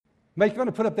Mike, you want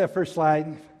to put up that first slide?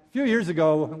 A few years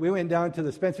ago, we went down to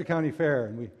the Spencer County Fair,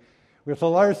 and we with the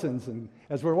Larsons, and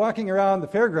as we're walking around the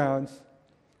fairgrounds,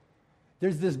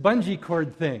 there's this bungee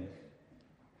cord thing.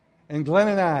 And Glenn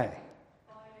and I,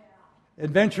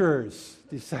 adventurers,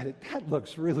 decided that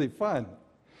looks really fun.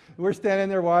 We're standing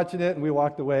there watching it, and we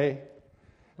walked away.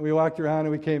 And we walked around,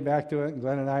 and we came back to it, and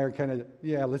Glenn and I are kind of,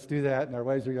 yeah, let's do that. And our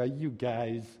wives are like, you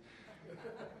guys.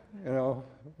 You know,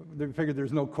 they figured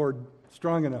there's no cord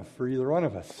strong enough for either one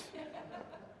of us.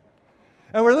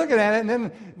 And we're looking at it, and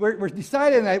then we're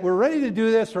deciding that we're ready to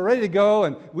do this, we're ready to go,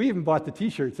 and we even bought the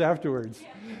T-shirts afterwards.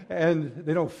 And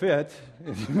they don't fit,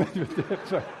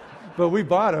 but we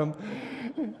bought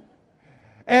them.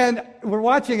 And we're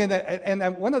watching,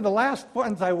 and one of the last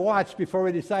ones I watched before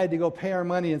we decided to go pay our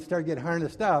money and start getting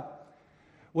harnessed up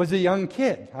was a young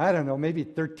kid. I don't know, maybe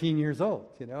 13 years old,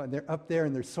 you know, and they're up there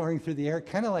and they're soaring through the air,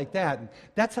 kind of like that. And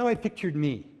that's how I pictured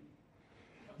me.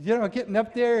 You know, getting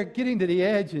up there, getting to the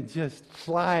edge, and just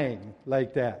flying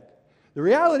like that. The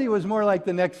reality was more like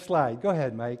the next slide. Go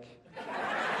ahead, Mike.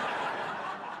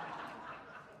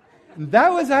 That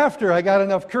was after I got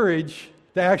enough courage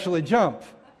to actually jump.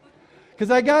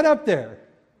 Because I got up there,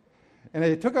 and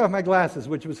I took off my glasses,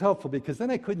 which was helpful, because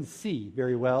then I couldn't see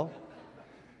very well.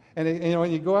 And, you know,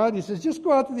 when you go out, he says, just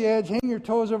go out to the edge, hang your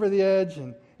toes over the edge,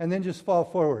 and then just fall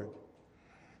forward.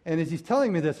 And as he's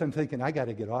telling me this, I'm thinking, I got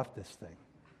to get off this thing.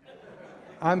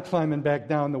 I'm climbing back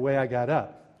down the way I got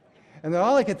up. And then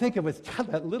all I could think of was,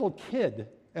 God, that little kid,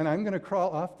 and I'm going to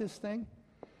crawl off this thing?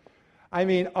 I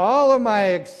mean, all of my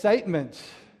excitement,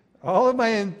 all of my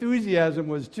enthusiasm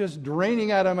was just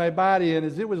draining out of my body, and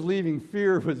as it was leaving,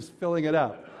 fear was filling it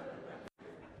up.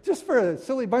 Just for a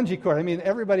silly bungee cord. I mean,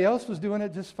 everybody else was doing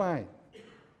it just fine.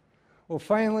 Well,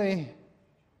 finally,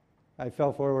 I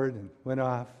fell forward and went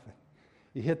off.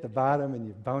 You hit the bottom, and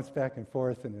you bounce back and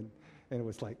forth, and it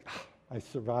was like, I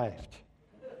survived.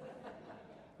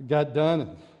 Got done,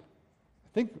 and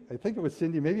I think it was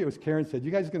Cindy, maybe it was Karen, said,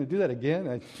 you guys going to do that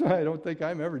again? I don't think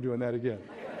I'm ever doing that again.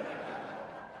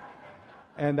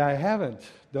 And I haven't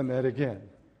done that again.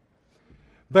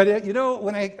 But, you know,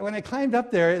 when I climbed up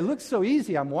there, it looked so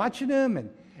easy. I'm watching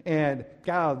them, and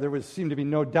God, there seemed to be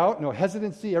no doubt, no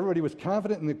hesitancy. Everybody was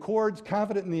confident in the cords,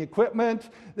 confident in the equipment.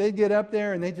 They'd get up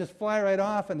there, and they'd just fly right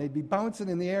off, and they'd be bouncing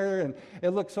in the air, and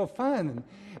it looked so fun.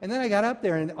 And then I got up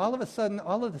there, and all of a sudden,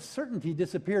 all of the certainty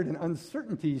disappeared, and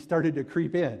uncertainty started to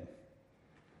creep in.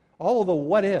 All of the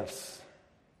what-ifs.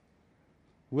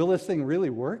 Will this thing really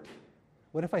work?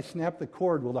 What if I snap the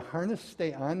cord? Will the harness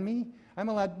stay on me? I'm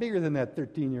a lot bigger than that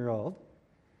 13-year-old.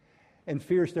 And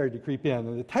fear started to creep in.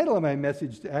 And the title of my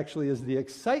message actually is The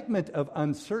Excitement of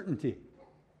Uncertainty.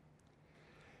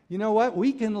 You know what?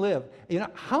 We can live. You know,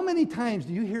 how many times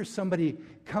do you hear somebody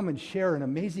come and share an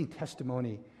amazing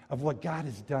testimony of what God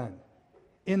has done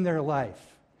in their life?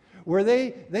 Where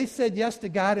they said yes to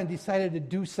God and decided to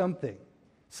do something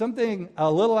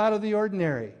a little out of the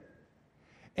ordinary.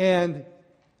 And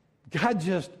God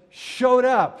just showed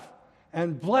up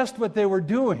and blessed what they were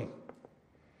doing.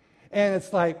 And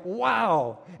it's like,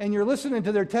 wow. And you're listening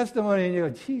to their testimony and you go,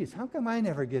 geez, how come I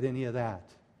never get any of that?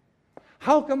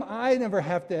 How come I never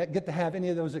get to have any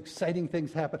of those exciting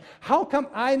things happen? How come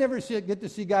I never get to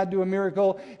see God do a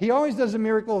miracle? He always does a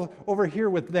miracle over here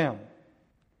with them.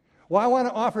 Well, I want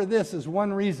to offer this as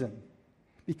one reason.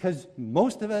 Because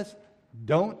most of us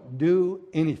don't do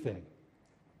anything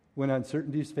when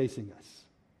uncertainty is facing us.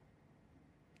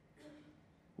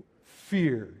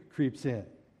 Fear creeps in.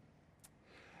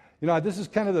 You know, this is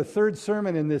kind of the third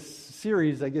sermon in this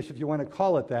series, I guess if you want to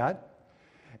call it that.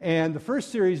 And the first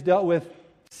series dealt with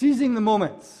seizing the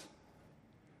moments.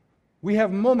 We have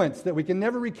moments that we can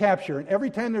never recapture, and every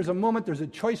time there's a moment, there's a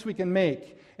choice we can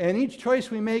make. And each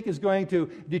choice we make is going to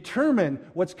determine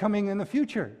what's coming in the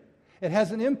future. It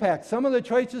has an impact. Some of the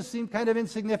choices seem kind of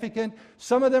insignificant.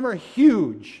 Some of them are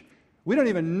huge. We don't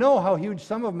even know how huge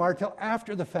some of them are till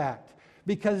after the fact,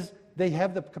 because they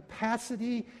have the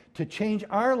capacity to change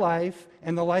our life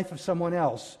and the life of someone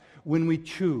else when we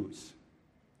choose.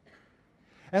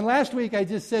 And last week I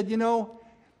just said, you know,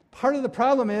 part of the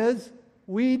problem is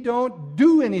we don't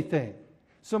do anything.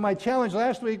 So my challenge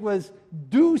last week was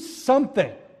do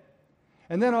something.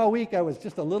 And then all week I was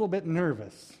just a little bit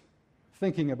nervous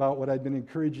thinking about what I'd been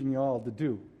encouraging you all to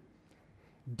do.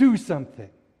 Do something.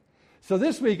 So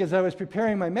this week as I was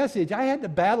preparing my message, I had to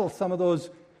battle some of those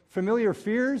familiar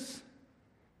fears.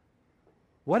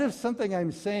 What if something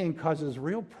I'm saying causes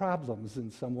real problems in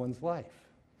someone's life?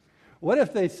 What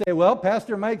if they say, well,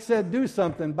 Pastor Mike said do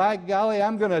something. By golly,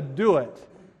 I'm going to do it.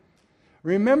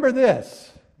 Remember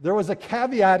this. There was a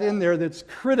caveat in there that's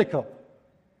critical.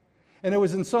 And it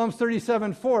was in Psalms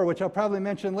 37:4, which I'll probably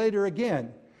mention later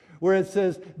again, where it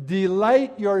says,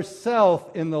 delight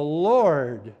yourself in the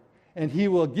Lord, and He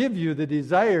will give you the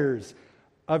desires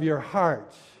of your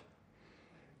heart.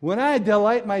 When I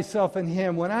delight myself in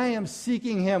Him, when I am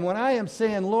seeking Him, when I am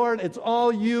saying, Lord, it's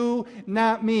all you,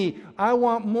 not me. I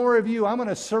want more of you. I'm going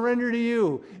to surrender to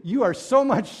you. You are so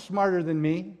much smarter than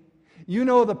me. You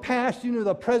know the past, you know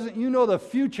the present, you know the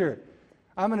future.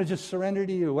 I'm going to just surrender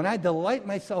to you. When I delight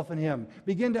myself in Him,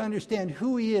 begin to understand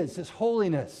who He is, His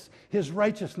holiness, His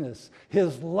righteousness,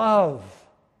 His love,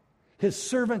 His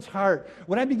servant's heart.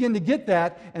 When I begin to get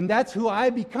that, and that's who I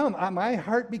become, my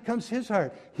heart becomes His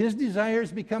heart. His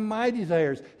desires become my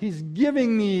desires. He's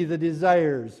giving me the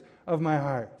desires of my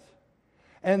heart.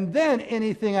 And then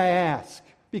anything I ask,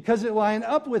 because it line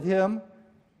up with Him,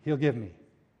 He'll give me.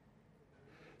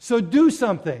 So do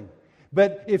something.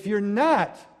 But if you're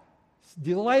not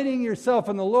delighting yourself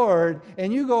in the Lord,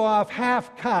 and you go off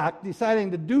half-cocked,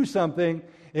 deciding to do something,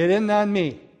 it isn't on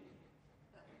me.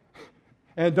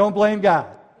 And don't blame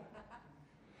God.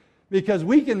 Because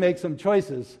we can make some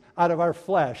choices out of our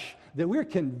flesh that we're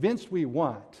convinced we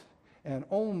want. And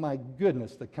oh my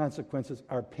goodness, the consequences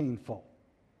are painful.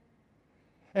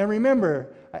 And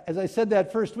remember, as I said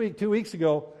that first week, 2 weeks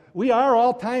ago, we are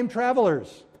all time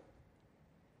travelers.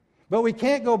 But we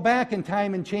can't go back in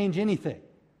time and change anything.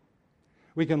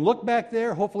 We can look back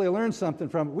there, hopefully learn something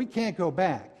from it. We can't go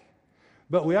back.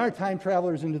 But we are time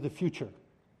travelers into the future.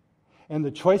 And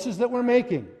the choices that we're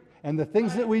making and the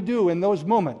things that we do in those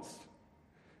moments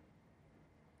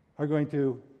are going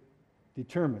to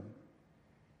determine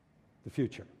the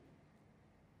future.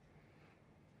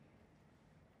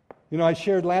 You know, I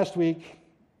shared last week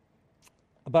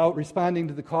about responding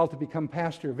to the call to become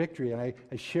pastor of Victory, and I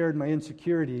shared my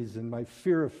insecurities and my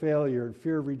fear of failure and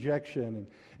fear of rejection,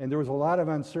 and there was a lot of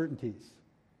uncertainties.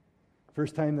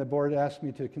 First time the board asked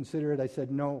me to consider it, I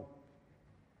said no.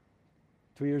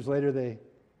 2 years later,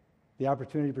 the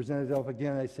opportunity presented itself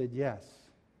again, and I said yes.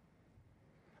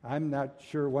 I'm not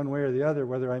sure one way or the other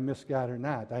whether I missed God or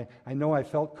not. I know I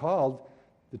felt called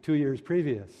the 2 years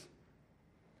previous.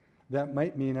 That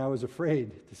might mean I was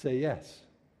afraid to say yes.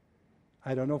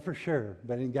 I don't know for sure,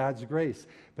 but in God's grace.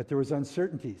 But there was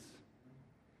uncertainties.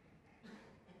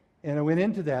 And I went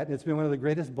into that, and it's been one of the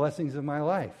greatest blessings of my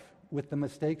life, with the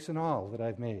mistakes and all that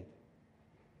I've made.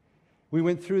 We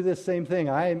went through this same thing.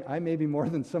 I maybe more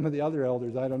than some of the other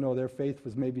elders. I don't know. Their faith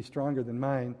was maybe stronger than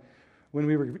mine. When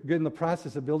we were in the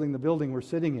process of building the building we're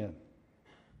sitting in.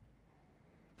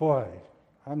 Boy,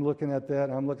 I'm looking at that.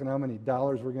 I'm looking how many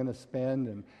dollars we're going to spend.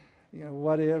 And, you know,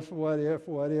 what if?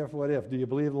 Do you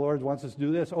believe the Lord wants us to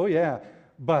do this? Oh, yeah.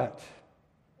 But.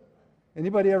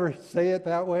 Anybody ever say it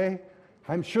that way?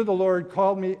 I'm sure the Lord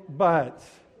called me, but.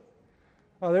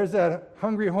 Oh, there's that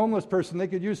hungry homeless person. They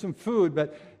could use some food,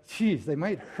 but, geez, they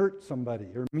might hurt somebody,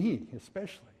 or me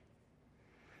especially.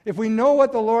 If we know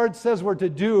what the Lord says we're to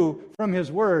do from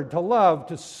His Word, to love,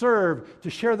 to serve,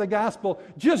 to share the gospel,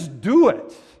 just do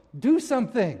it. Do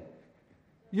something.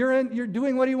 You're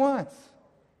doing what He wants.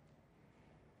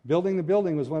 Building the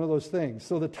building was one of those things.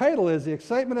 So the title is The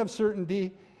Excitement of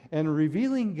Certainty and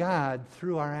Revealing God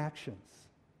Through Our Actions.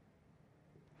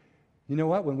 You know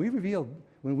what? When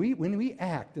we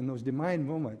act in those divine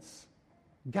moments,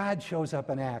 God shows up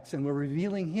and acts, and we're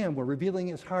revealing Him. We're revealing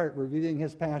His heart. We're revealing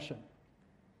His passion.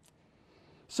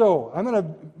 So I'm going to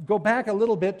go back a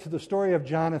little bit to the story of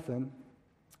Jonathan.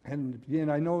 And again,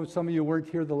 I know some of you weren't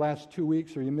here the last 2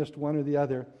 weeks, or you missed one or the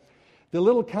other. The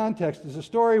little context is a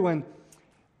story when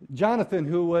Jonathan,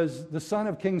 who was the son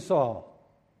of King Saul,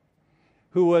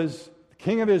 who was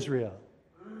king of Israel,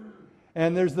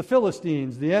 and there's the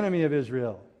Philistines, the enemy of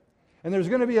Israel, and there's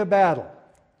going to be a battle.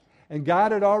 And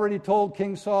God had already told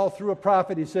King Saul through a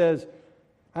prophet, He says,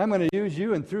 I'm going to use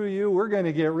you, and through you, we're going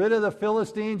to get rid of the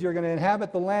Philistines. You're going to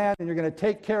inhabit the land, and you're going to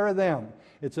take care of them.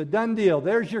 It's a done deal.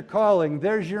 There's your calling.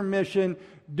 There's your mission.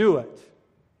 Do it.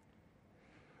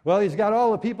 Well, he's got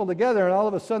all the people together, and all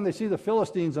of a sudden they see the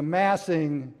Philistines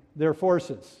amassing their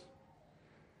forces.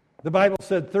 The Bible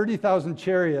said 30,000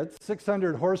 chariots,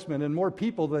 600 horsemen, and more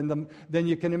people than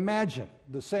you can imagine.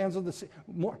 The sands of the sea.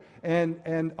 More.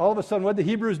 And all of a sudden, what did the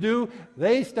Hebrews do?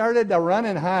 They started to run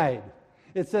and hide.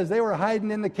 It says they were hiding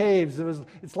in the caves.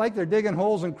 It's like they're digging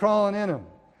holes and crawling in them.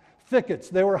 Thickets,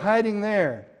 they were hiding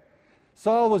there.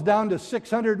 Saul was down to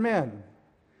 600 men.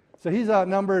 So he's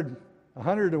outnumbered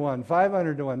 100 to 1,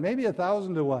 500 to 1, maybe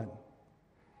 1,000 to 1.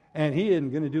 And he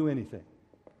isn't going to do anything.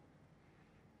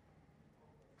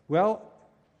 Well,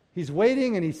 he's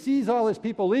waiting and he sees all his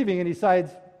people leaving and he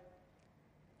decides,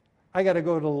 I got to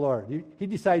go to the Lord. He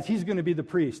decides he's going to be the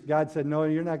priest. God said, no,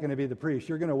 you're not going to be the priest.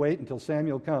 You're going to wait until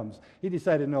Samuel comes. He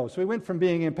decided no. So he went from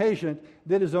being impatient,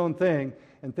 did his own thing,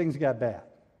 and things got bad.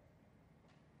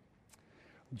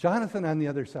 Jonathan on the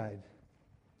other side.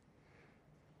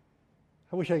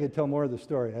 I wish I could tell more of the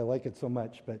story. I like it so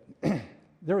much. But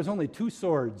there was only 2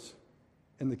 swords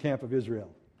in the camp of Israel.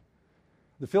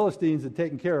 The Philistines had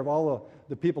taken care of all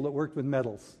the people that worked with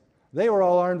metals. They were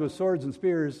all armed with swords and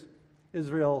spears.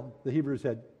 Israel, the Hebrews,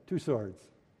 had 2 swords.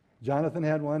 Jonathan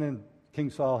had one and King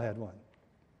Saul had one.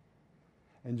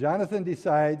 And Jonathan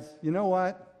decides, you know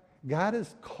what? God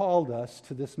has called us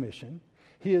to this mission.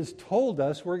 He has told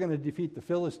us we're going to defeat the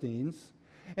Philistines.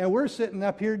 And we're sitting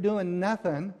up here doing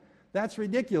nothing. That's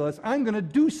ridiculous. I'm going to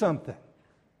do something.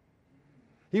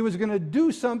 He was going to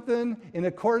do something in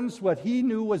accordance with what he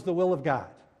knew was the will of God.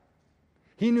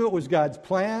 He knew it was God's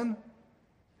plan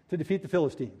to defeat the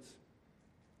Philistines.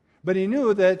 But he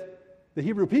knew that the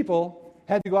Hebrew people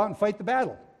had to go out and fight the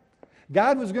battle.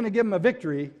 God was going to give them a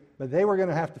victory, but they were going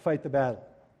to have to fight the battle.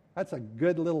 That's a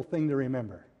good little thing to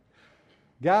remember.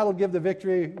 God will give the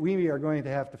victory. We are going to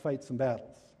have to fight some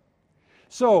battles.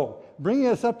 So, bringing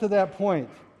us up to that point,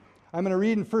 I'm going to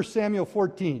read in 1 Samuel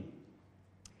 14.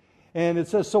 And it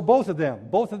says, so both of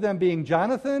them being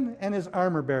Jonathan and his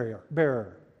armor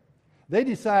bearer,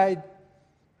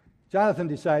 Jonathan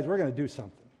decides, we're going to do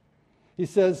something. He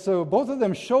says, so both of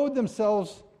them showed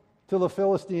themselves to the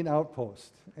Philistine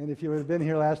outpost. And if you had been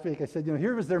here last week, I said,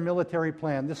 here was their military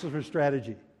plan. This was their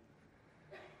strategy.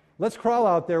 Let's crawl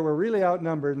out there. We're really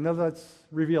outnumbered, and then let's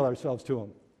reveal ourselves to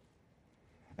them.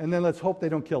 And then let's hope they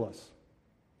don't kill us.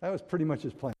 That was pretty much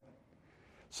his plan.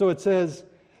 So it says,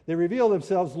 they revealed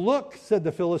themselves. Look, said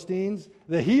the Philistines,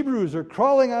 the Hebrews are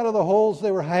crawling out of the holes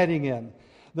they were hiding in.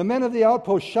 The men of the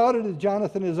outpost shouted to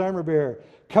Jonathan, his armor bearer,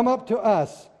 come up to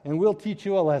us, and we'll teach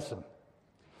you a lesson.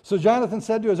 So Jonathan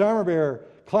said to his armor bearer,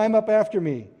 climb up after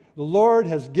me. The Lord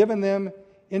has given them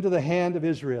into the hand of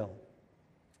Israel.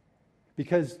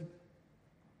 Because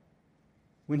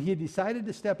when he decided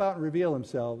to step out and reveal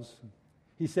himself,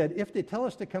 he said, if they tell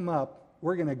us to come up,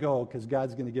 we're going to go because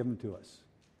God's going to give them to us.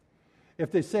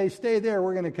 If they say, stay there,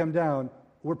 we're going to come down,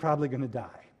 we're probably going to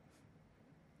die.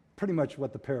 Pretty much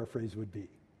what the paraphrase would be.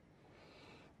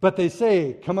 But they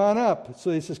say, come on up.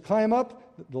 So he says, climb up.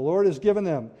 The Lord has given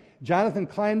them. Jonathan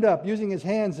climbed up, using his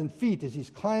hands and feet as he's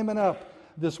climbing up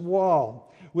this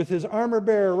wall. With his armor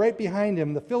bearer right behind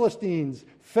him, the Philistines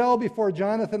fell before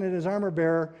Jonathan, and his armor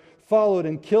bearer followed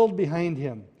and killed behind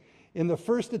him. In the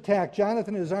first attack,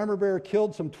 Jonathan and his armor bearer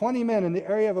killed some 20 men in the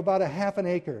area of about a half an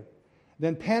acre.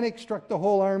 Then panic struck the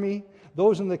whole army,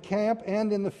 those in the camp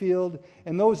and in the field,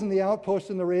 and those in the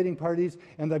outposts and the raiding parties,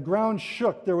 and the ground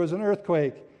shook. There was an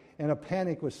earthquake, and a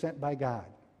panic was sent by God.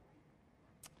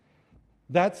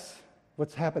 That's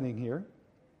what's happening here.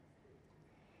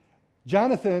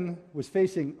 Jonathan was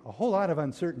facing a whole lot of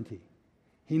uncertainty.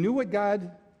 He knew what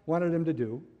God wanted him to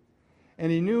do,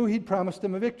 and he knew he'd promised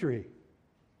him a victory.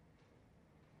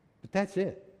 But that's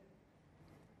it.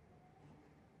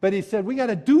 But he said, we got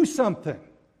to do something.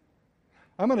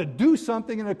 I'm going to do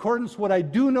something in accordance with what I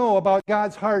do know about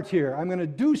God's heart here. I'm going to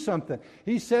do something.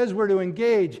 He says we're to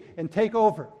engage and take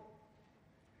over.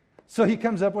 So he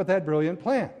comes up with that brilliant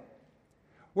plan.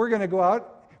 We're going to go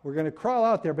out, we're going to crawl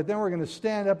out there, but then we're going to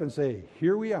stand up and say,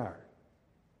 here we are.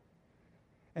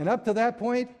 And up to that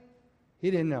point, he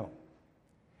didn't know.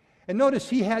 And notice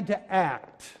he had to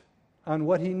act on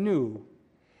what he knew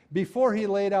before he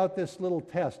laid out this little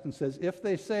test and says, if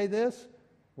they say this,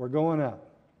 we're going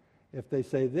up. If they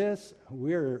say this,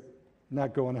 we're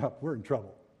not going up. We're in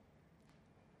trouble.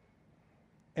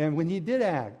 And when he did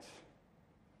act,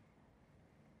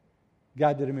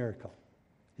 God did a miracle.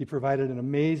 He provided an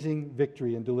amazing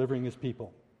victory in delivering his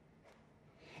people.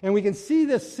 And we can see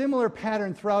this similar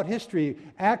pattern throughout history.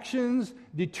 Actions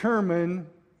determine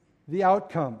the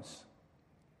outcomes.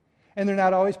 And they're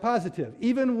not always positive.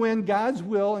 Even when God's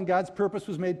will and God's purpose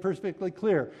was made perfectly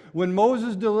clear. When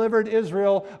Moses delivered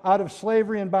Israel out of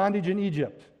slavery and bondage in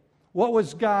Egypt, what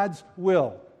was God's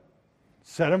will?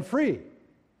 Set them free.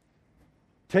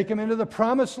 Take them into the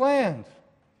promised land.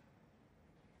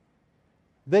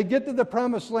 They get to the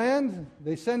promised land,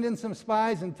 they send in some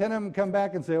spies, and 10 of them come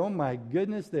back and say, oh my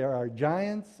goodness, there are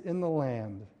giants in the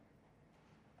land.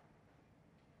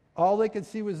 All they could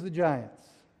see was the giants.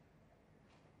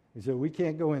 He said, we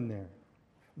can't go in there.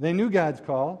 They knew God's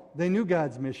call, they knew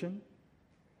God's mission,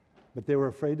 but they were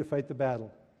afraid to fight the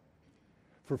battle.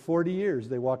 For 40 years,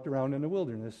 they walked around in the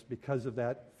wilderness because of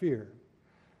that fear.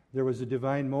 There was a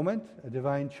divine moment, a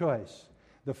divine choice.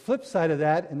 The flip side of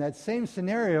that, in that same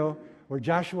scenario, were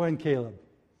Joshua and Caleb.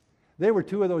 They were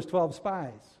 2 of those 12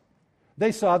 spies.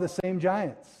 They saw the same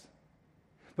giants.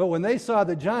 But when they saw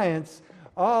the giants,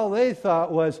 all they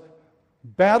thought was,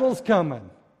 battle's coming,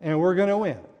 and we're going to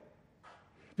win.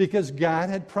 Because God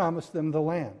had promised them the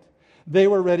land. They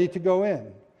were ready to go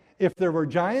in. If there were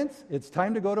giants, it's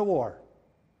time to go to war.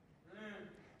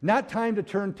 Not time to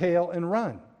turn tail and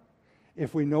run.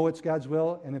 If we know it's God's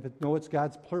will, and if we know it's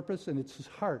God's purpose, and it's His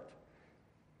heart.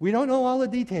 We don't know all the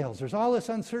details. There's all this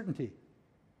uncertainty.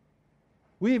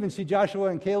 We even see Joshua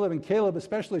and Caleb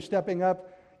especially stepping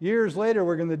up. Years later,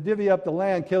 we're going to divvy up the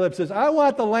land. Caleb says, I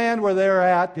want the land where they're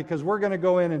at because we're going to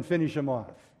go in and finish them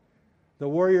off. The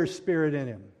warrior spirit in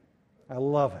him. I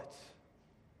love it.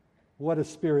 What a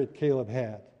spirit Caleb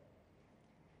had.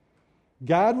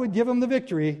 God would give them the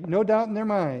victory, no doubt in their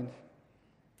mind,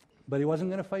 but He wasn't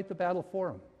going to fight the battle for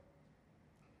them.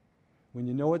 When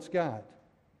you know it's God,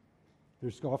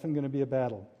 there's often going to be a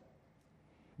battle.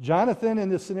 Jonathan, in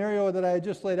the scenario that I had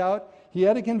just laid out, he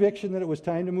had a conviction that it was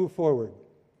time to move forward.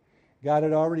 God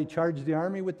had already charged the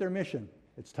army with their mission.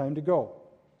 It's time to go.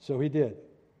 So he did.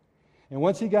 And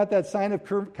once he got that sign of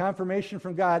confirmation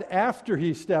from God after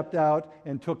he stepped out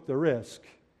and took the risk,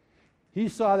 he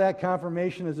saw that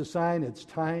confirmation as a sign it's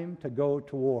time to go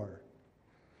to war.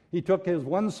 He took his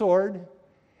one sword,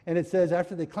 and it says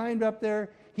after they climbed up there,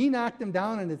 he knocked him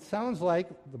down, and it sounds like,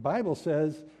 the Bible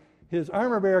says, his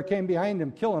armor bearer came behind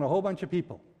him, killing a whole bunch of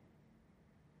people.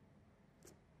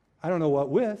 I don't know what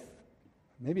with.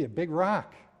 Maybe a big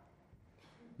rock.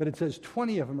 But it says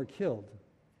 20 of them are killed.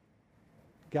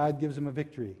 God gives them a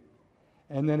victory.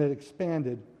 And then it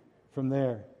expanded from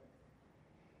there.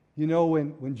 You know,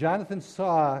 when Jonathan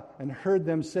saw and heard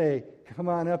them say, come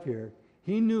on up here,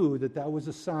 he knew that that was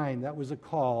a sign, that was a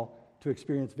call to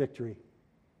experience victory.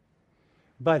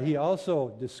 But he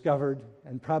also discovered,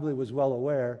 and probably was well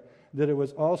aware, that it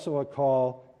was also a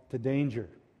call to danger.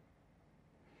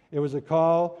 It was a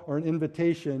call or an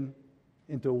invitation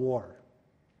into war.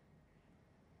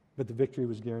 But the victory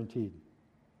was guaranteed.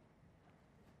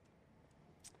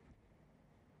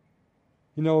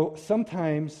 You know,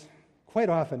 sometimes, quite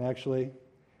often actually,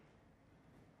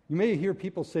 you may hear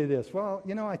people say this, well,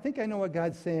 you know, I think I know what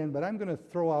God's saying, but I'm going to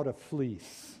throw out a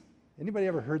fleece. Anybody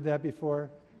ever heard that before?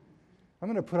 I'm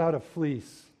going to put out a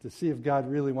fleece to see if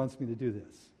God really wants me to do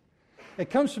this. It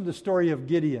comes from the story of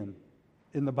Gideon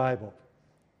in the Bible.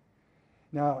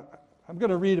 Now, I'm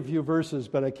going to read a few verses,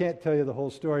 but I can't tell you the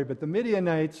whole story. But the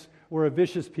Midianites were a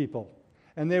vicious people,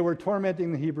 and they were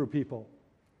tormenting the Hebrew people.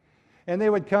 And they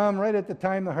would come right at the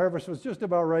time the harvest was just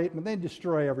about right, and they'd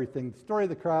destroy everything. Destroy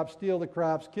the crops, steal the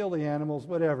crops, kill the animals,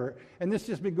 whatever. And this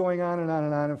just been going on and on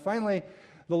and on. And finally,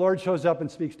 the Lord shows up and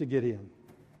speaks to Gideon.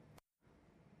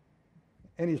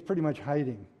 And he's pretty much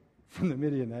hiding from the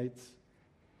Midianites.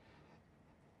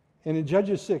 And in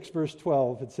Judges 6, verse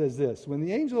 12, it says this, when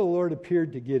the angel of the Lord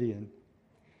appeared to Gideon,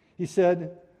 he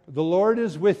said, the Lord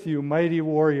is with you, mighty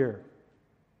warrior.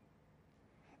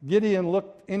 Gideon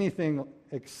looked anything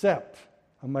except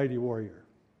a mighty warrior.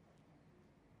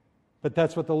 But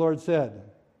that's what the Lord said.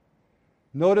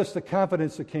 Notice the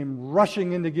confidence that came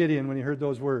rushing into Gideon when he heard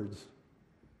those words.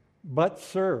 But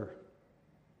sir,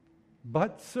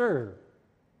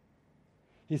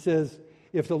 he says,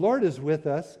 if the Lord is with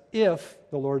us,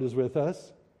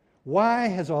 why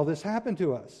has all this happened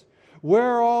to us? Where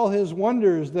are all His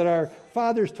wonders that our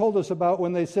fathers told us about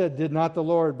when they said, did not the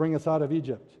Lord bring us out of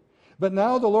Egypt? But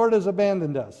now the Lord has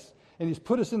abandoned us, and He's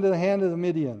put us into the hand of the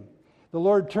Midian. The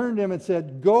Lord turned to him and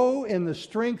said, go in the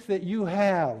strength that you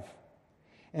have,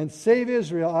 and save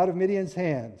Israel out of Midian's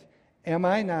hand. Am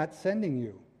I not sending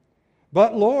you?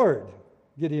 But Lord,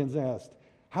 Gideon asked,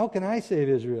 how can I save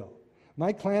Israel?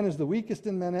 My clan is the weakest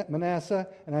in Manasseh,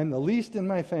 and I'm the least in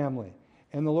my family.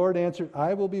 And the Lord answered,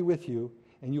 I will be with you,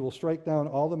 and you will strike down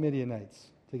all the Midianites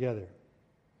together.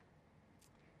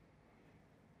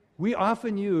 We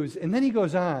often use, and then he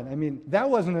goes on. I mean, that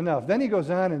wasn't enough. Then he goes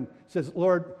on and says,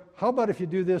 Lord, how about if you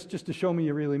do this just to show me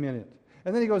you really mean it?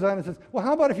 And then he goes on and says, well,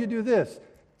 how about if you do this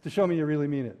to show me you really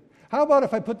mean it? How about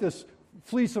if I put this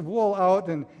fleece of wool out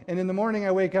and in the morning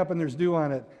I wake up and there's dew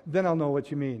on it? Then I'll know what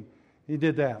you mean. He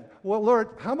did that. Well, Lord,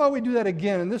 how about we do that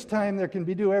again? And this time there can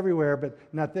be dew everywhere, but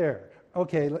not there.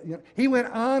 Okay, he went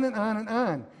on and on and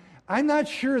on. I'm not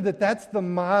sure that that's the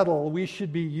model we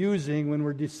should be using when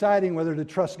we're deciding whether to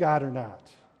trust God or not.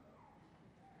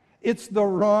 It's the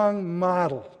wrong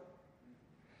model.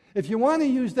 If you want to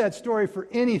use that story for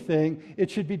anything,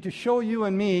 it should be to show you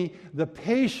and me the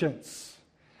patience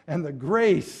and the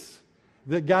grace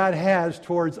that God has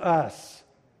towards us.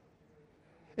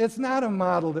 It's not a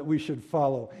model that we should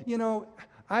follow. You know,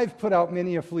 I've put out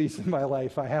many a fleece in my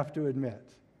life, I have to admit.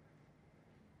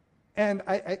 And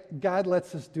God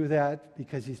lets us do that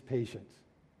because he's patient.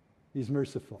 He's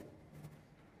merciful.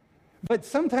 But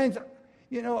sometimes,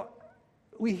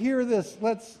 we hear this,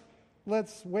 let's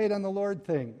wait on the Lord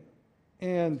thing.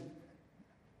 And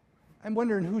I'm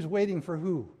wondering who's waiting for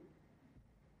who.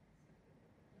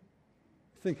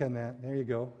 Think on that. There you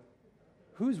go.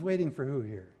 Who's waiting for who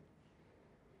here?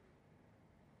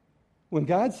 When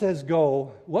God says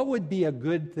go, what would be a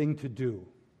good thing to do?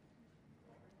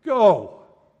 Go.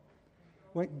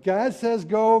 When God says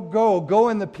go, go. Go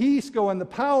in the peace, go in the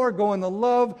power, go in the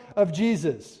love of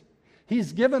Jesus.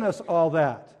 He's given us all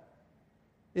that.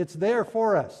 It's there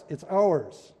for us. It's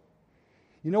ours.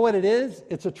 You know what it is?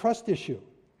 It's a trust issue.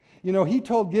 He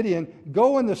told Gideon,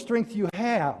 go in the strength you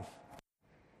have.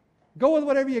 Go with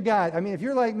whatever you got. I mean, if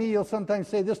you're like me, you'll sometimes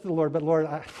say this to the Lord, but Lord,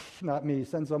 not me.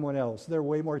 Send someone else. They're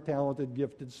way more talented,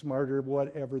 gifted, smarter,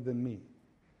 whatever than me.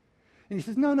 And he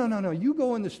says, no. You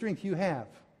go in the strength you have.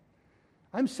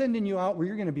 I'm sending you out where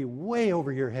you're going to be way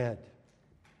over your head.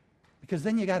 Because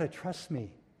then you got to trust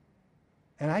me.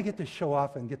 And I get to show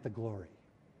off and get the glory.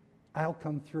 I'll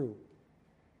come through.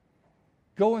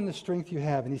 Go in the strength you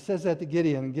have. And he says that to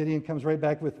Gideon. And Gideon comes right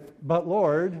back with, but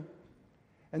Lord.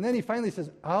 And then he finally says,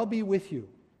 I'll be with you.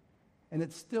 And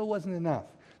it still wasn't enough.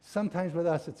 Sometimes with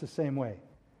us, it's the same way.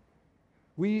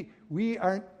 We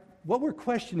aren't, what we're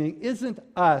questioning isn't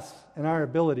us and our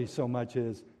ability so much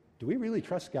as, do we really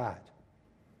trust God?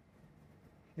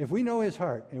 If we know his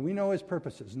heart and we know his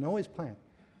purposes, know his plan,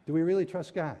 do we really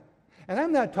trust God? And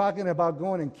I'm not talking about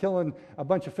going and killing a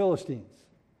bunch of Philistines.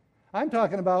 I'm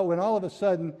talking about when all of a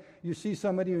sudden you see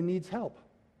somebody who needs help,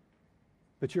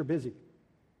 but you're busy.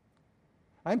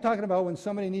 I'm talking about when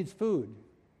somebody needs food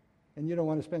and you don't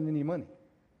want to spend any money.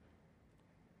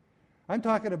 I'm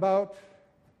talking about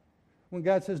when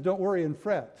God says, don't worry and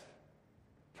fret.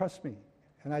 Trust me,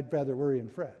 and I'd rather worry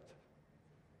and fret.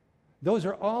 Those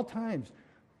are all times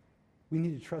we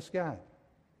need to trust God.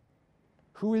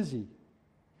 Who is he?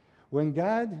 When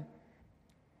God,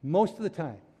 most of the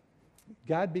time,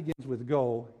 God begins with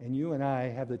go, and you and I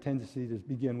have the tendency to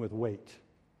begin with wait.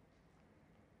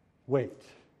 Wait.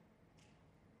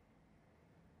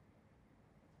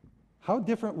 How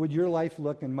different would your life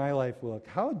look and my life look?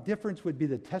 How different would be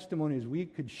the testimonies we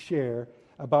could share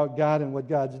about God and what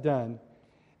God's done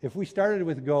if we started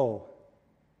with go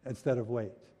instead of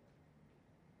wait?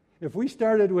 If we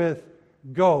started with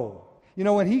go.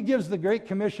 When he gives the Great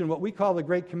Commission, what we call the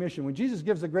Great Commission, when Jesus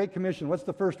gives the Great Commission, what's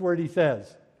the first word he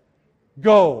says?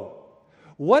 Go.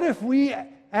 What if we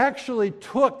actually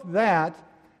took that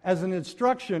as an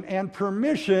instruction and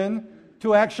permission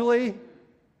to actually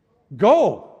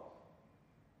go?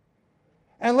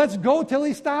 And let's go till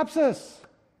he stops us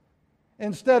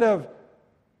instead of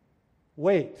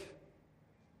wait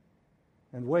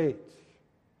and wait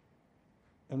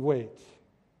and wait.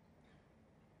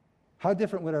 How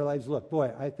different would our lives look?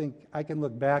 Boy, I think I can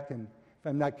look back, and if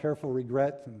I'm not careful,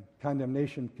 regret and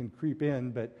condemnation can creep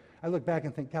in, but I look back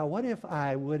and think, God, what if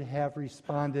I would have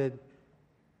responded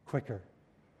quicker?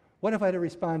 What if I'd have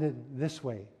responded this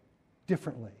way,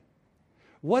 differently?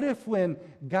 What if when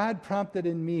God prompted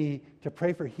in me to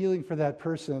pray for healing for that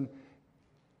person,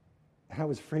 and I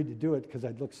was afraid to do it because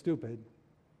I'd look stupid,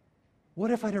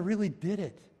 what if I'd have really did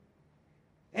it?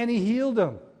 And he healed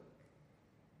him.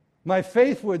 My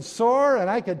faith would soar, and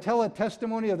I could tell a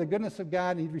testimony of the goodness of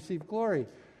God, and he'd receive glory.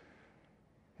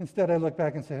 Instead, I look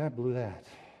back and say, I blew that.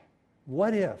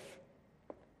 What if?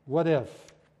 What if?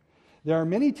 There are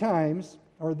many times,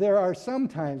 or there are some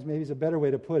times, maybe is a better way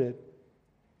to put it,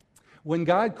 when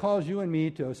God calls you and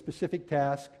me to a specific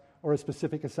task or a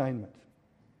specific assignment.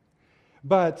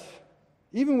 But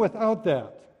even without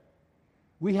that,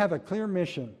 we have a clear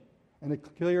mission and a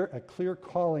clear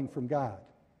calling from God.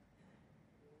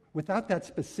 Without that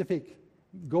specific,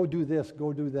 go do this,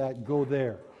 go do that, go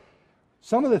there.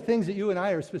 Some of the things that you and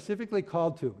I are specifically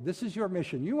called to, this is your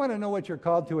mission. You want to know what you're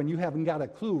called to and you haven't got a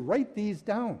clue, write these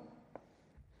down.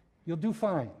 You'll do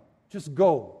fine. Just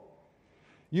go.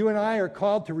 You and I are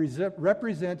called to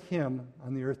represent him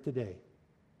on the earth today.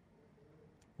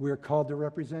 We are called to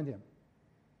represent him.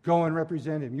 Go and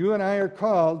represent him. You and I are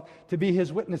called to be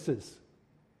his witnesses.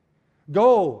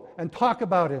 Go and talk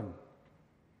about him.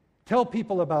 Tell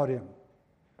people about him.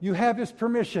 You have his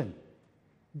permission.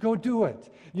 Go do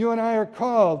it. You and I are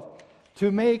called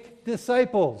to make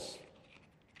disciples.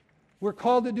 We're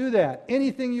called to do that.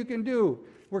 Anything you can do,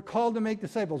 we're called to make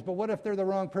disciples. But what if they're the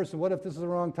wrong person? What if this is the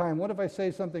wrong time? What if I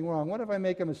say something wrong? What if I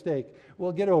make a mistake?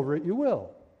 Well, get over it. You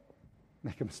will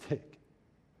make a mistake.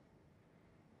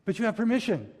 But you have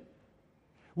permission.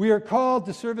 We are called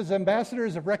to serve as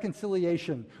ambassadors of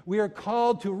reconciliation. We are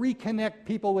called to reconnect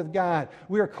people with God.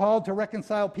 We are called to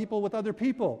reconcile people with other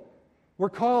people. We're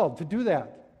called to do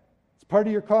that. It's part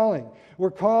of your calling.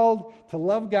 We're called to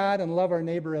love God and love our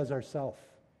neighbor as ourselves.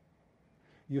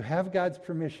 You have God's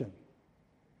permission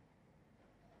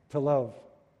to love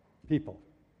people.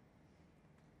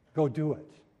 Go do it.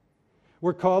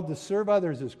 We're called to serve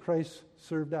others as Christ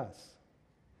served us.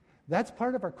 That's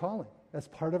part of our calling. That's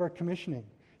part of our commissioning.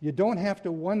 You don't have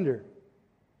to wonder.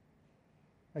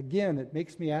 Again, it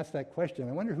makes me ask that question.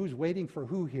 I wonder who's waiting for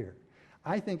who here.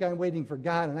 I think I'm waiting for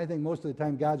God, and I think most of the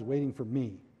time God's waiting for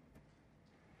me.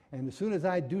 And as soon as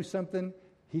I do something,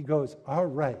 he goes, all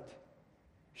right,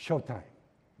 showtime.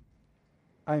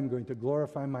 I'm going to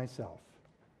glorify myself.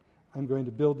 I'm going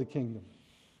to build the kingdom.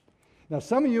 Now,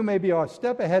 some of you may be a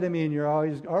step ahead of me, and you're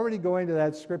already going to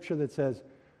that scripture that says,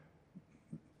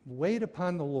 wait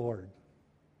upon the Lord.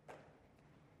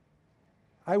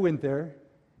 I went there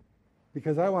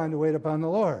because I wanted to wait upon the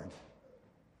Lord.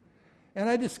 And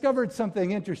I discovered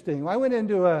something interesting. I went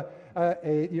into a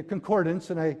concordance,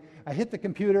 and I hit the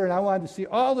computer, and I wanted to see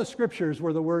all the scriptures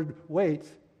where the word wait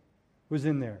was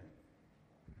in there.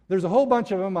 There's a whole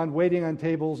bunch of them on waiting on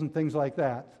tables and things like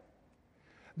that.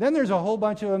 Then there's a whole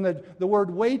bunch of them that the word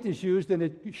wait is used, and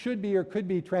it should be or could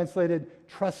be translated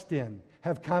trust in,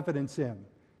 have confidence in,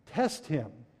 test him.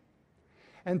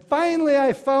 And finally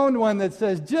I found one that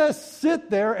says just sit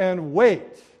there and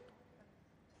wait.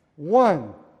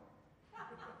 One.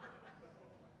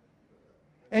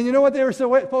 And you know what they were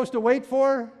supposed to wait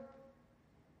for?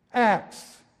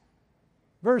 Acts.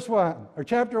 Verse 1, or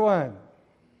chapter 1.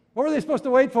 What were they supposed to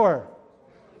wait for?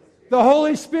 The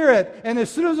Holy Spirit. And as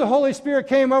soon as the Holy Spirit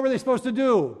came, what were they supposed to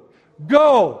do?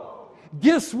 Go.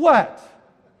 Guess what?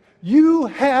 You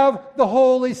have the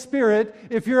Holy Spirit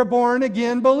if you're a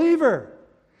born-again believer.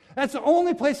 That's the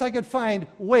only place I could find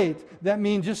wait that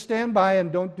means just stand by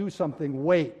and don't do something.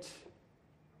 Wait.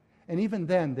 And even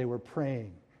then, they were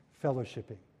praying,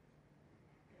 fellowshipping.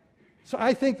 So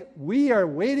I think we are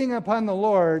waiting upon the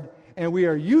Lord, and we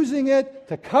are using it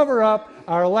to cover up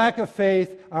our lack of faith,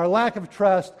 our lack of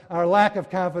trust, our lack of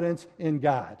confidence in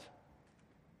God.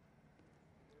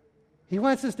 He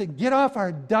wants us to get off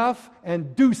our duff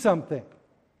and do something.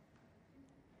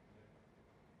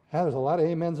 There's a lot of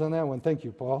amens on that one. Thank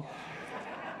you, Paul.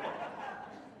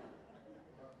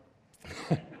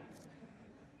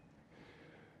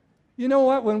 You know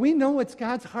what? When we know it's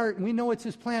God's heart and we know it's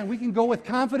his plan, we can go with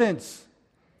confidence.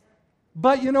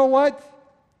 But you know what?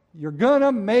 You're going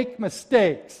to make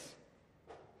mistakes.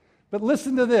 But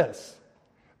listen to this.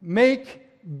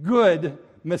 Make good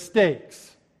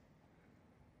mistakes.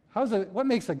 What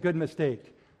makes a good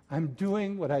mistake? I'm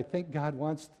doing what I think God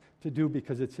wants to do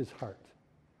because it's his heart.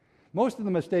 Most of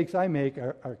the mistakes I make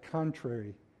are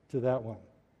contrary to that one.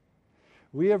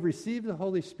 We have received the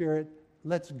Holy Spirit.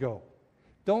 Let's go.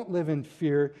 Don't live in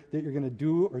fear that you're going to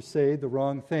do or say the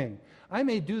wrong thing. I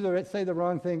may say the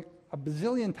wrong thing a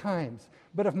bazillion times,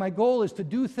 but if my goal is to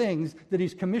do things that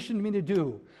he's commissioned me to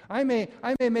do, I may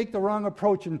make the wrong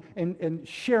approach in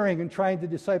sharing and trying to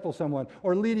disciple someone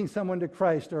or leading someone to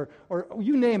Christ or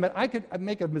you name it. I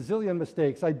make a bazillion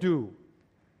mistakes. I do.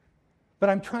 But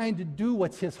I'm trying to do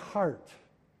what's his heart.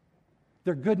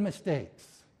 They're good mistakes.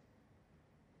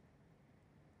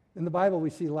 In the Bible,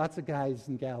 we see lots of guys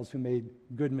and gals who made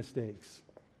good mistakes.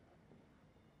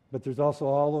 But there's also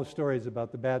all those stories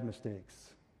about the bad mistakes.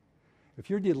 If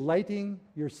you're delighting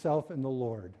yourself in the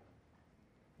Lord,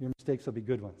 your mistakes will be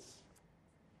good ones.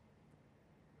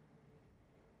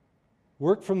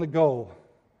 Work from the go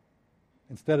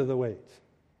instead of the wait.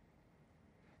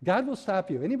 God will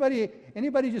stop you.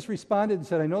 Anybody just responded and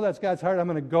said, I know that's God's heart, I'm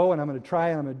going to go and I'm going to try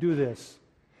and I'm going to do this.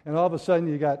 And all of a sudden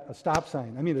you got a stop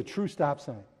sign. I mean a true stop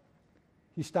sign.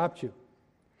 He stopped you.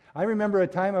 I remember a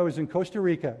time I was in Costa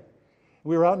Rica.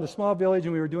 We were out in a small village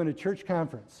and we were doing a church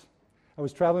conference. I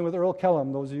was traveling with Earl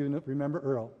Kellum, those of you who remember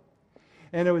Earl.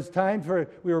 And it was time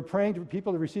we were praying for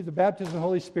people to receive the baptism of the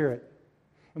Holy Spirit.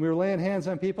 And we were laying hands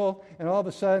on people, and all of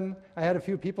a sudden, I had a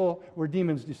few people where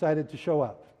demons decided to show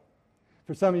up.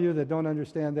 For some of you that don't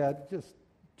understand that, just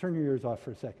turn your ears off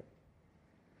for a second.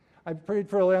 I prayed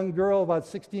for a young girl about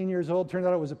 16 years old. Turned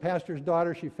out it was a pastor's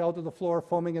daughter. She fell to the floor,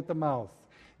 foaming at the mouth.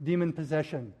 Demon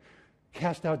possession.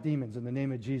 Cast out demons in the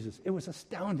name of Jesus. It was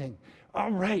astounding.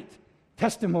 All right.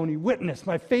 Testimony, witness.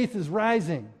 My faith is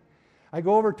rising. I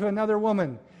go over to another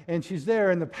woman, and she's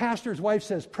there, and the pastor's wife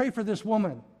says, pray for this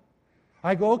woman.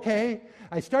 I go, okay.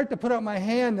 I start to put out my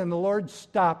hand, and the Lord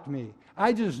stopped me.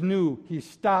 I just knew he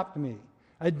stopped me.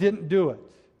 I didn't do it.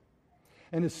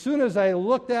 And as soon as I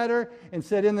looked at her and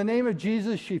said, in the name of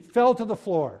Jesus, she fell to the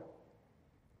floor.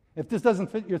 If this doesn't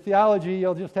fit your theology,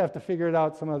 you'll just have to figure it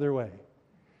out some other way.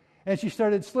 And she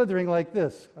started slithering like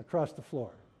this across the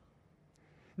floor.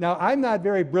 Now, I'm not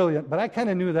very brilliant, but I kind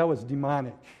of knew that was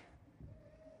demonic.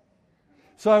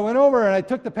 So I went over and I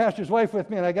took the pastor's wife with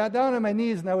me, and I got down on my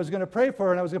knees and I was going to pray for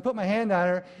her, and I was going to put my hand on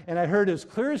her, and I heard as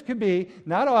clear as could be,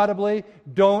 not audibly,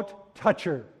 "Don't touch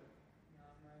her.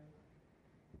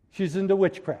 She's into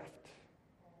witchcraft."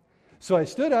 So I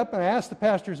stood up and I asked the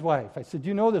pastor's wife, I said, "Do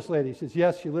you know this lady?" She says,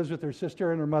 "Yes, she lives with her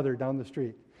sister and her mother down the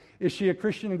street." "Is she a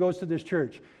Christian and goes to this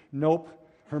church?" "Nope.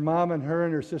 Her mom and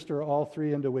her sister are all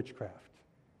three into witchcraft."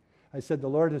 I said, "The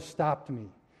Lord has stopped me.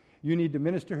 You need to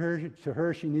minister to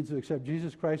her. She needs to accept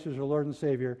Jesus Christ as her Lord and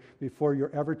Savior before you're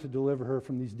ever to deliver her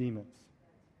from these demons."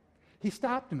 He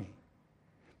stopped me.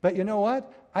 But you know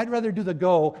what? I'd rather do the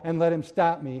go and let him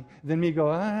stop me than me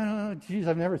go, "Oh, geez,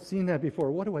 I've never seen that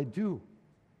before. What do I do?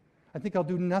 I think I'll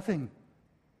do nothing."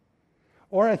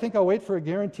 Or I think I'll wait for a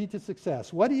guarantee to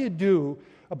success. What do you do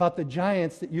about the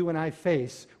giants that you and I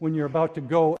face when you're about to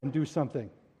go and do something?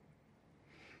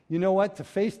 You know what? To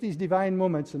face these divine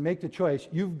moments and make the choice,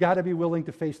 you've got to be willing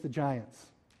to face the giants.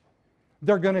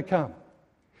 They're going to come.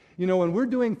 You know, when we're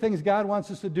doing things God wants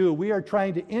us to do, we are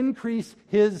trying to increase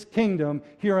His kingdom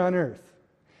here on earth.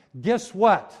 Guess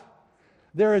what?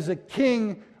 There is a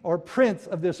king or prince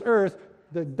of this earth,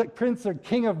 the prince or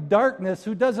king of darkness,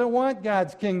 who doesn't want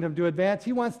God's kingdom to advance.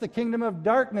 He wants the kingdom of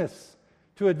darkness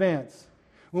to advance.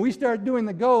 When we start doing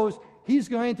the goes, he's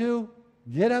going to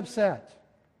get upset.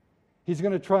 He's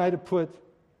going to try to put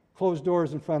closed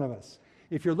doors in front of us.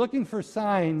 If you're looking for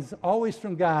signs always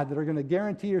from God that are going to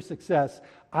guarantee your success,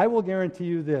 I will guarantee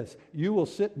you this. You will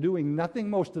sit doing nothing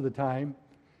most of the time,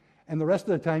 and the rest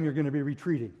of the time you're going to be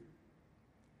retreating.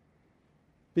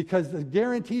 Because the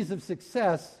guarantees of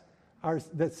success, are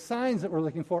the signs that we're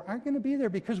looking for, aren't going to be there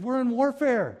because we're in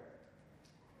warfare.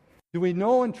 Do we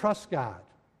know and trust God?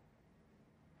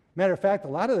 Matter of fact, a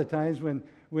lot of the times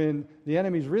when the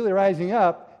enemy's really rising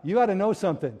up, you ought to know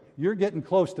something. You're getting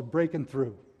close to breaking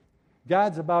through.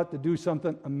 God's about to do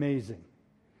something amazing.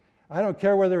 I don't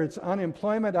care whether it's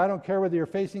unemployment. I don't care whether you're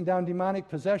facing down demonic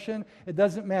possession. It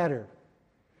doesn't matter.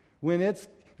 When it's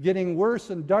getting worse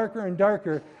and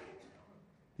darker,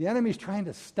 the enemy's trying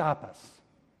to stop us.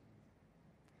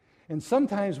 And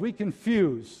sometimes we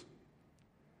confuse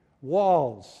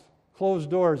walls, closed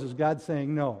doors, as God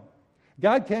saying no.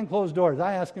 God can close doors.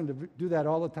 I ask Him to do that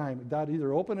all the time. God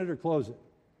either open it or close it.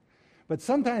 But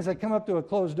sometimes I come up to a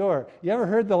closed door. You ever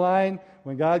heard the line,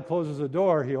 when God closes a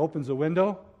door, He opens a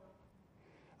window?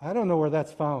 I don't know where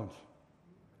that's found.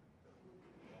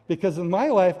 Because in my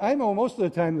life, I know most of the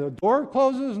time the door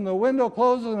closes and the window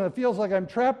closes and it feels like I'm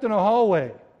trapped in a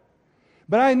hallway.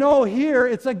 But I know here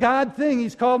it's a God thing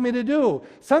He's called me to do.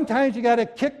 Sometimes you got to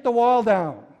kick the wall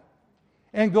down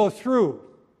and go through,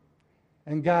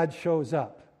 and God shows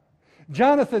up.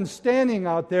 Jonathan's standing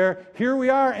out there. Here we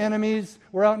are, enemies.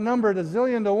 We're outnumbered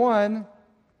 1,000,000,000 to 1.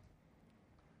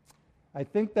 I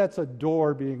think that's a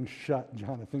door being shut,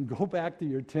 Jonathan. Go back to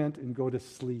your tent and go to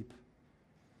sleep.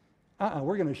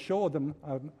 We're going to show them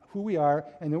who we are,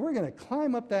 and then we're going to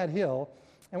climb up that hill,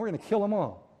 and we're going to kill them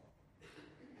all.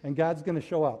 And God's going to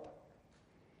show up.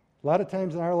 A lot of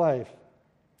times in our life,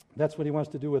 that's what He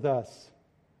wants to do with us.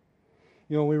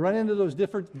 You know, when we run into those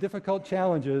difficult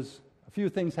challenges, a few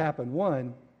things happen.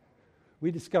 One, we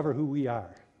discover who we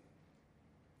are.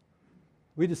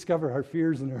 We discover our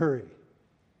fears in a hurry.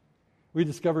 We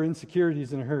discover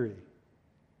insecurities in a hurry.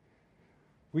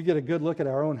 We get a good look at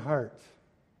our own heart.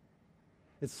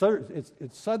 It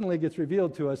suddenly gets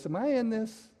revealed to us, am I in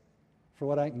this for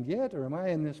what I can get, or am I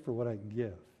in this for what I can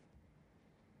give?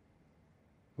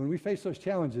 When we face those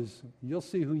challenges, you'll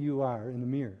see who you are in the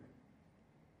mirror.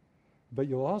 But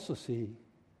you'll also see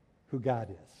who God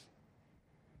is.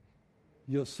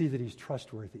 You'll see that He's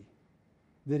trustworthy,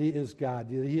 that He is God,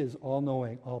 that He is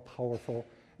all-knowing, all-powerful,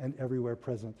 and everywhere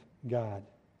present God.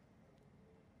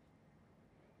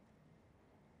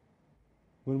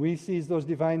 When we seize those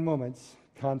divine moments,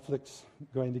 conflict's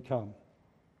going to come.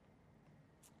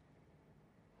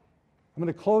 I'm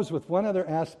going to close with one other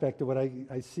aspect of what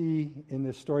I see in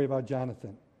this story about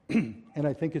Jonathan, and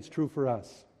I think it's true for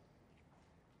us.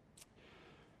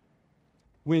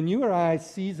 When you or I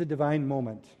seize a divine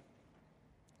moment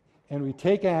and we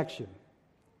take action,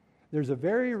 there's a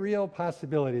very real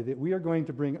possibility that we are going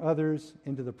to bring others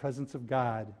into the presence of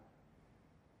God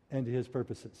and to His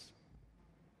purposes.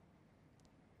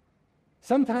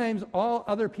 Sometimes all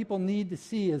other people need to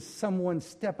see is someone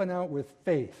stepping out with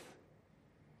faith,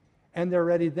 and they're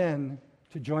ready then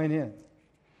to join in.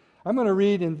 I'm going to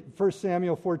read in 1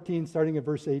 Samuel 14, starting at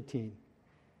verse 18.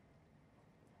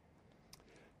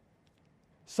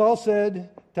 Saul said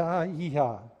to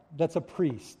Ahijah, that's a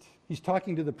priest. He's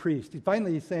talking to the priest.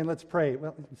 He's saying, let's pray.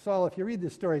 Well, Saul, if you read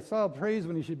this story, Saul prays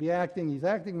when he should be acting. He's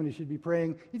acting when he should be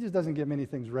praying. He just doesn't get many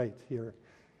things right here.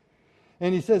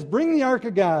 And he says, bring the ark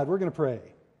of God. We're going to pray.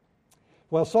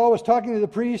 While Saul was talking to the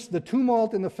priest, the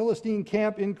tumult in the Philistine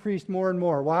camp increased more and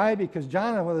more. Why? Because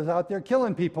Jonathan was out there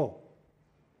killing people.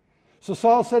 So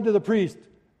Saul said to the priest,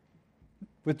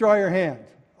 withdraw your hand.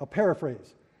 I'll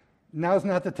paraphrase. Now's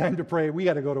not the time to pray. We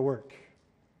got to go to work.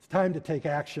 It's time to take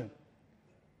action.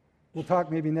 We'll talk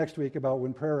maybe next week about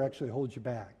when prayer actually holds you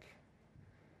back.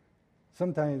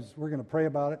 Sometimes we're going to pray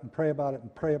about it and pray about it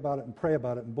and pray about it and pray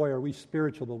about it, and boy, are we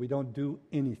spiritual, but we don't do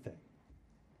anything.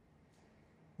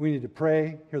 We need to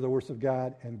pray, hear the words of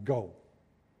God, and go.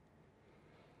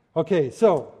 Okay,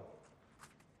 so,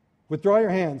 withdraw your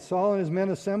hands. Saul and his men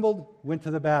assembled, went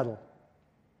to the battle.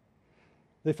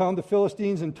 They found the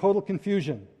Philistines in total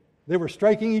confusion. They were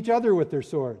striking each other with their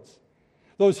swords.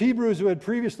 Those Hebrews who had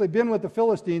previously been with the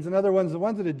Philistines, in other words, the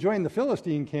ones that had joined the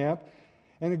Philistine camp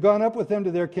and had gone up with them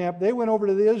to their camp, they went over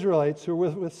to the Israelites who were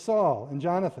with Saul and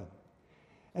Jonathan.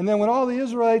 And then when all the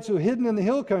Israelites who hidden in the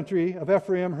hill country of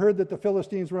Ephraim heard that the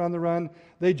Philistines were on the run,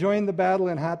 they joined the battle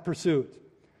in hot pursuit.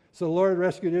 So the Lord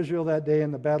rescued Israel that day,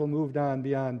 and the battle moved on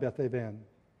beyond Beth-aven.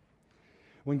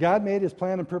 When God made his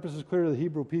plan and purposes clear to the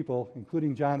Hebrew people,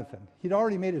 including Jonathan, he'd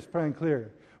already made his plan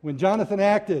clear. When Jonathan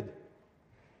acted,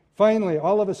 finally,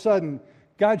 all of a sudden,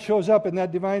 God shows up in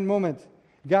that divine moment.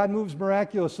 God moves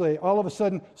miraculously. All of a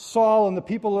sudden, Saul and the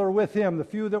people that are with him, the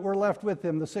few that were left with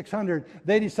him, the 600,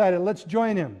 they decided, let's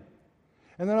join him.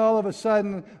 And then all of a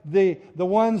sudden, the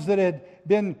ones that had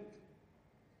been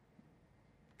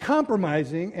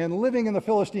compromising and living in the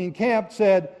Philistine camp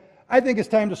said, I think it's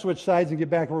time to switch sides and get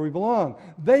back where we belong.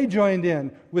 They joined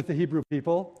in with the Hebrew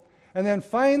people. And then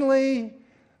finally,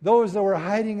 those that were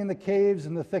hiding in the caves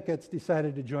and the thickets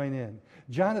decided to join in.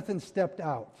 Jonathan stepped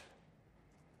out,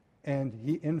 and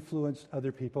he influenced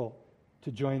other people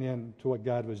to join in to what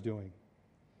God was doing.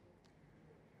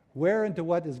 Where and to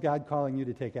what is God calling you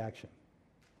to take action?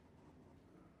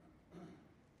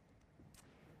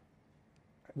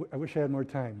 I wish I had more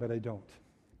time, but I don't.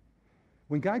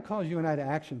 When God calls you and I to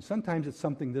action, sometimes it's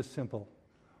something this simple.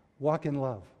 Walk in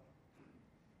love.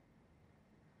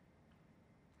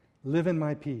 Live in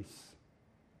my peace.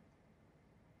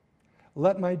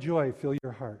 Let my joy fill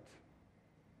your heart.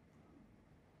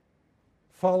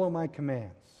 Follow my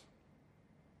commands.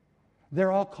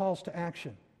 They're all calls to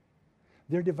action.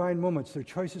 They're divine moments. They're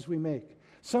choices we make.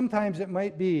 Sometimes it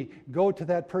might be go to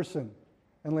that person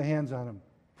and lay hands on them.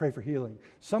 Pray for healing.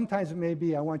 Sometimes it may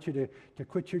be, I want you to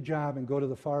quit your job and go to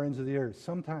the far ends of the earth.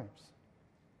 Sometimes.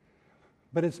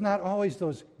 But it's not always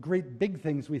those great big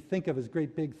things we think of as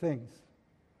great big things.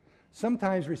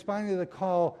 Sometimes responding to the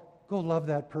call, go love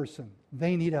that person.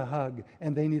 They need a hug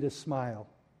and they need a smile.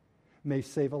 May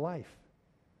save a life.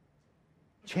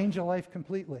 Change a life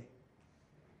completely.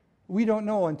 We don't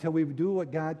know until we do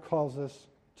what God calls us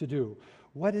to do.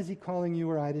 What is he calling you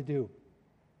or I to do?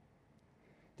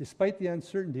 Despite the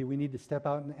uncertainty, we need to step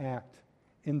out and act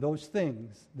in those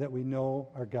things that we know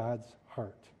are God's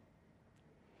heart.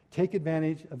 Take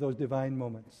advantage of those divine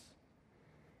moments.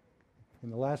 In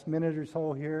the last minute or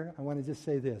so here, I want to just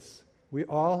say this. We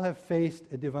all have faced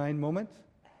a divine moment,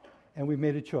 and we've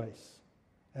made a choice,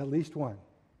 at least one.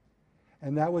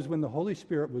 And that was when the Holy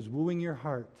Spirit was wooing your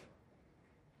heart,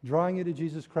 drawing you to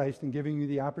Jesus Christ and giving you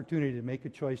the opportunity to make a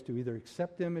choice to either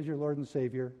accept him as your Lord and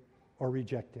Savior or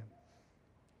reject him.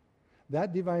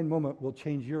 That divine moment will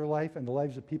change your life and the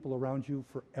lives of people around you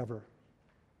forever.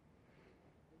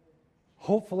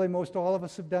 Hopefully, most all of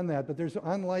us have done that, but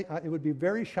it would be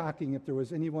very shocking if there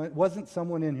wasn't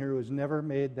someone in here who has never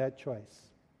made that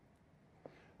choice.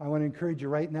 I want to encourage you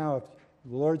right now, if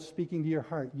the Lord's speaking to your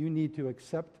heart, you need to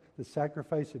accept the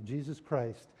sacrifice of Jesus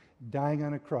Christ dying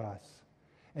on a cross,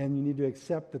 and you need to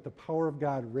accept that the power of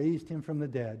God raised him from the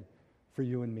dead for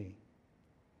you and me.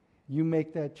 You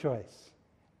make that choice.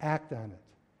 Act on it.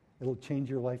 It'll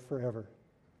change your life forever.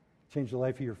 Change the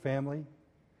life of your family.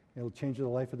 It'll change the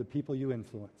life of the people you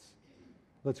influence.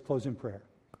 Let's close in prayer.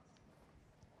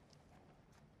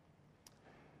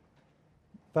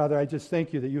 Father, I just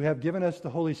thank you that you have given us the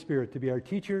Holy Spirit to be our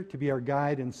teacher, to be our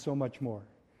guide, and so much more.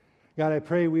 God, I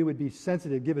pray we would be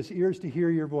sensitive. Give us ears to hear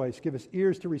your voice. Give us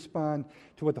ears to respond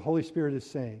to what the Holy Spirit is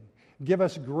saying. Give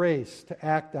us grace to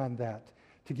act on that,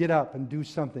 to get up and do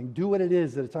something. Do what it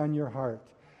is that's on your heart.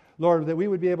 Lord, that we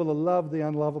would be able to love the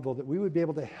unlovable, that we would be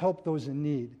able to help those in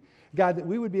need. God, that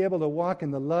we would be able to walk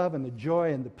in the love and the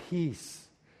joy and the peace,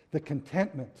 the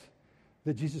contentment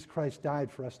that Jesus Christ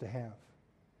died for us to have.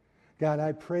 God,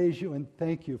 I praise you and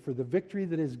thank you for the victory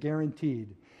that is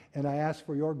guaranteed And I ask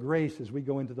for your grace as we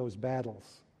go into those battles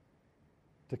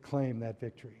to claim that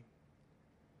victory.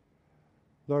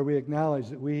 Lord, we acknowledge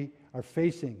that we are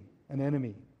facing an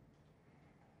enemy.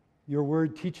 Your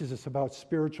word teaches us about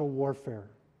spiritual warfare.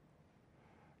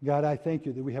 God, I thank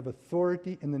you that we have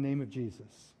authority in the name of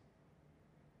Jesus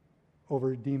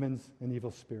over demons and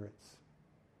evil spirits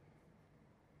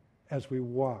as we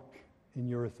walk in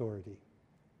your authority.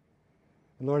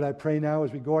 And Lord, I pray now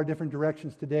as we go our different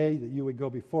directions today that you would go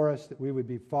before us, that we would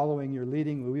be following your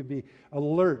leading, we would be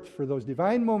alert for those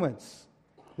divine moments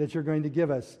that you're going to give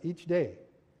us each day,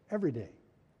 every day.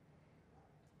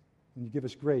 And you give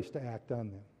us grace to act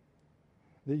on them,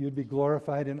 that you'd be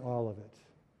glorified in all of it.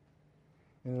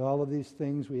 And in all of these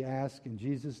things we ask in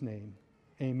Jesus' name,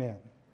 amen.